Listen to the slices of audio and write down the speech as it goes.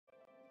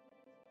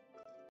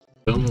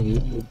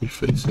Gentlemen, we'll be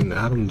facing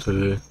Adam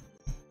today.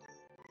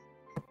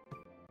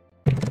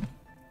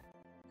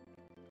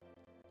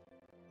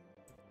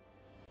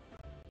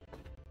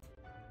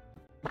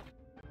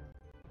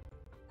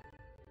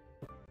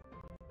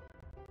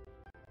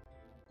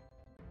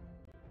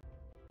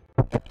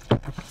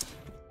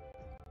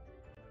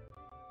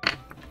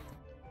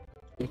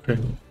 Okay.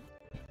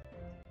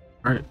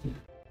 All right.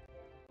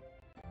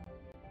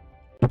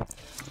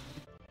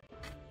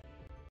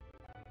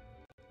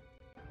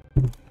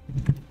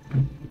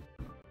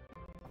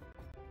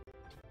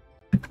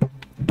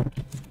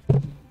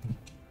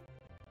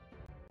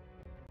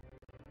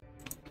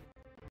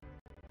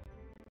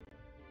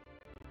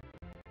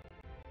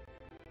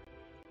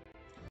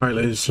 All right,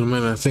 ladies and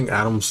gentlemen, I think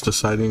Adam's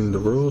deciding the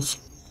rules.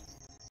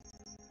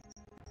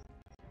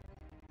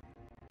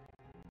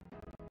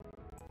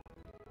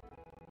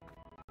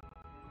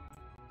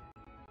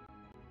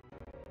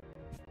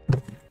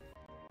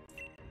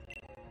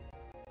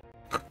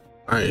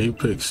 All right, he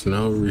picks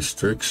no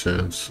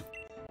restrictions.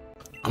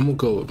 I'm gonna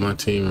go with my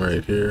team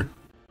right here.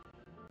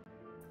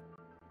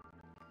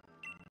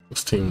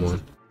 What's team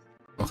one?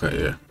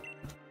 Okay, yeah.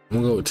 I'm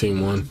gonna go with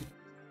team one.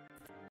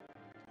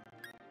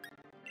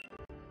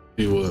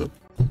 See what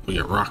we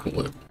are rocking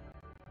with.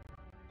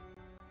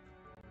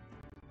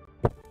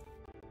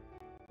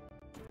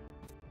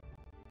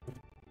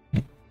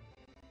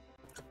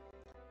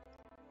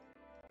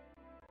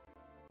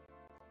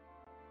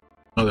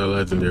 Another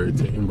legendary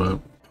team, but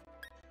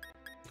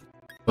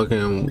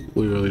fucking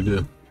we really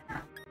do.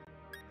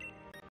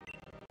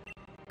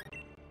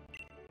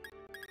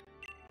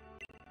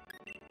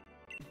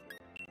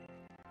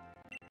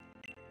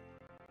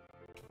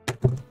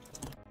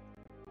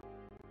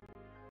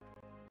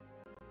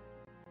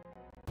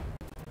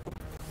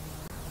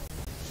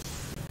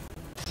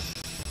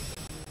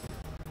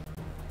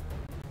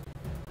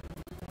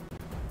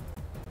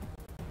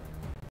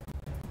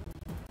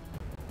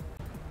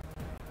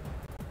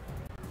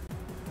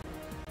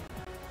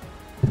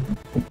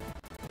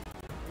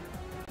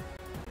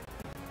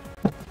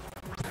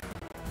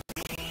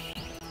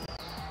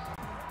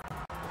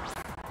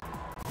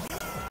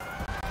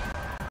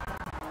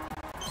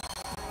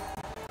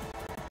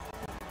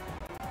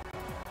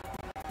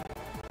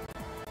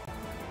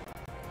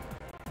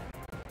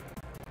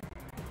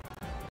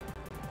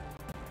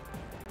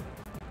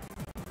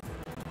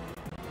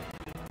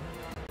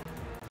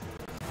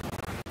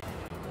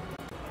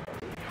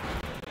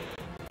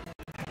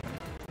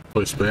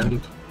 Voice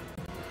band.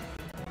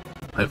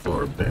 High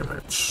forward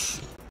damage.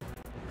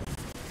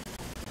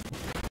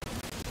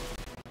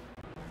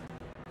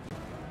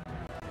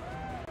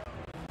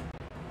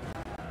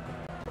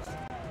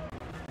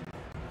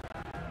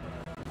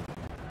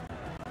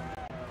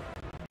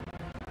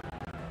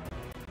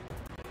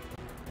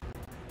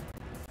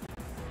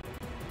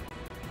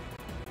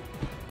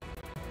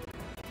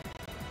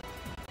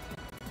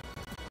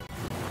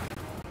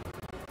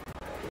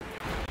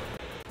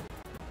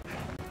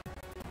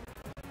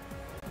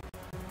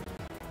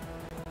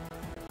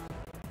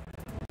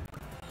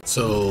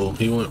 So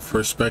he went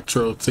for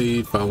Spectral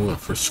Thief, I went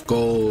for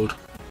Scold,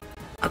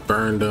 I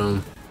burned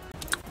him.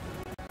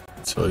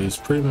 So he's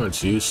pretty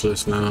much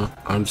useless now.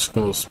 I'm just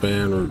gonna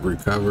spam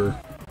recover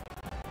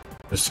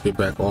just to get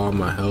back all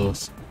my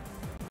health.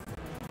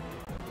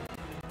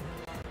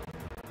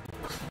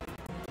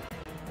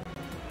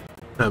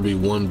 That'd be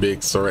one big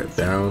threat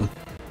down.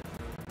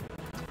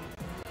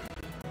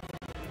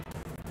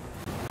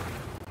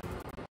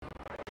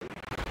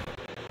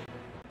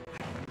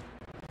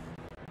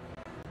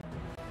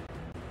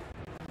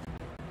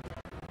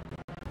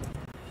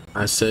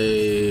 I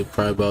say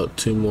probably about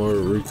 2 more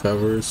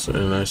recovers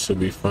and I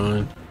should be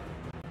fine.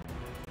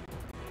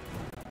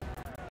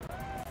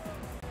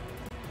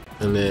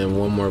 And then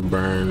 1 more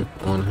burn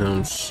on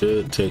him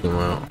should take him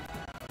out.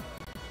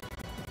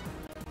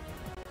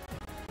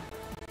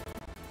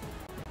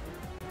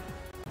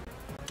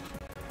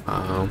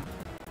 I'm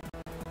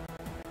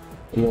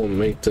gonna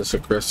make this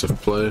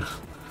aggressive play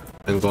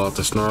and go out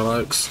the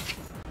Snorlax.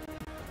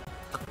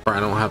 Or I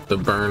don't have to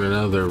burn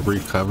another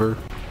recover.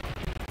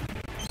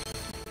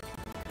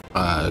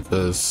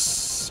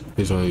 Because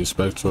he's gonna use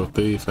Spectral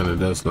Thief and it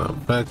does not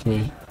affect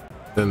me,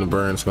 then the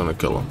burn's gonna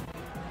kill him.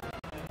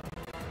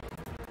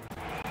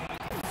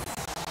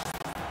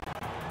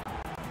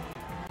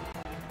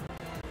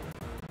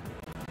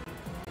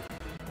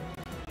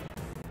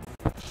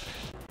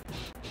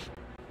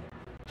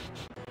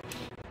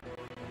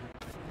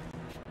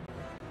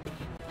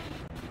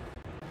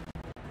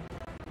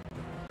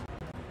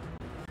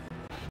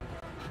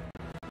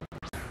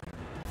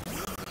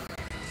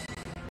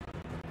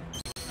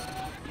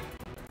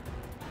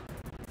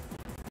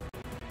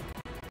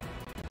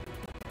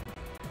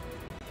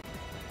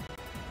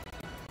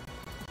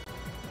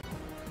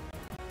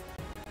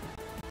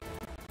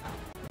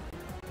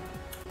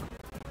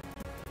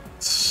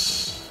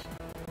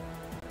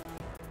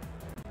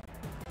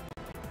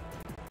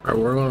 Alright,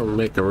 we're gonna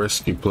make a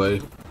risky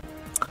play.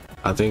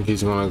 I think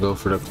he's gonna go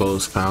for the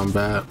close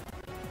combat.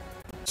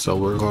 So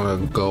we're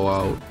gonna go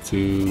out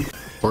to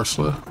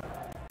Corsola.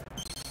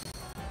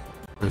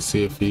 and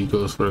see if he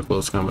goes for the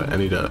close combat,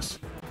 and he does.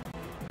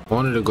 I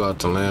wanted to go out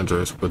to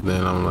Landorus, but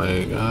then I'm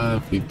like,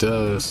 if he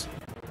does,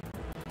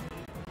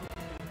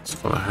 it's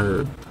gonna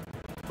hurt.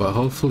 But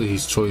hopefully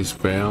he's choice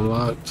band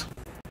locked,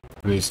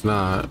 and he's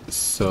not,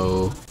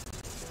 so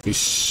we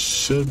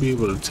should be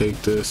able to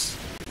take this.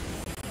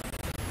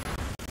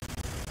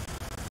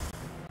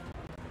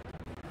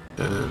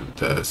 And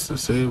that's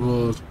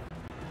disabled.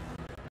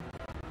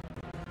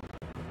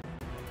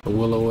 The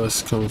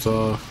Will-O-Wisp comes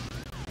off.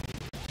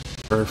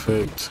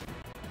 Perfect.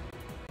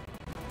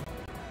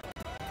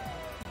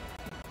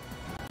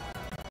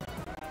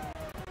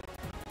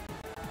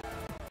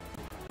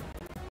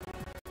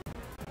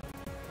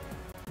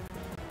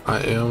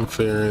 I am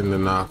fearing the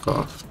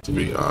knockoff, to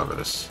be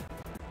honest.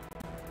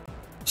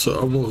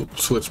 So I'm gonna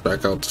switch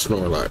back out to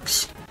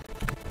Snorlax.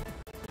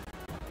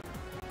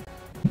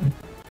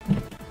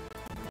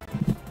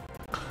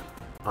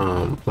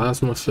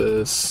 Plasma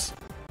Fist.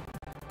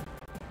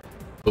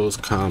 Close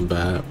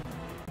combat.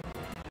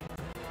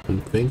 I'm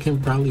thinking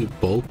probably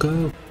bulk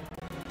up.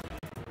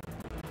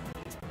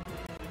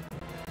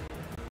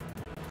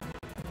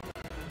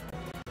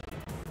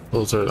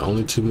 Those are the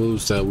only two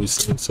moves that we've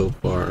seen so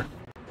far.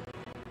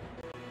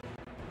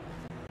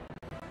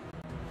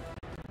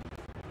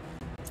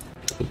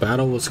 The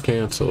battle was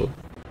canceled.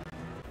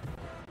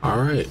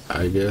 Alright,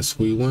 I guess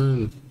we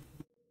win.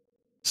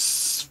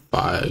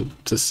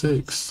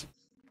 5-6.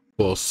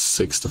 Well,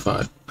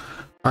 6-5.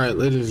 Alright,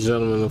 ladies and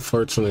gentlemen,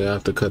 unfortunately I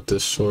have to cut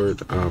this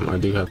short. I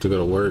do have to go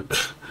to work.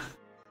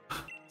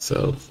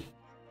 So,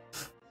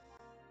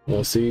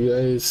 I'll see you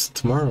guys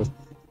tomorrow.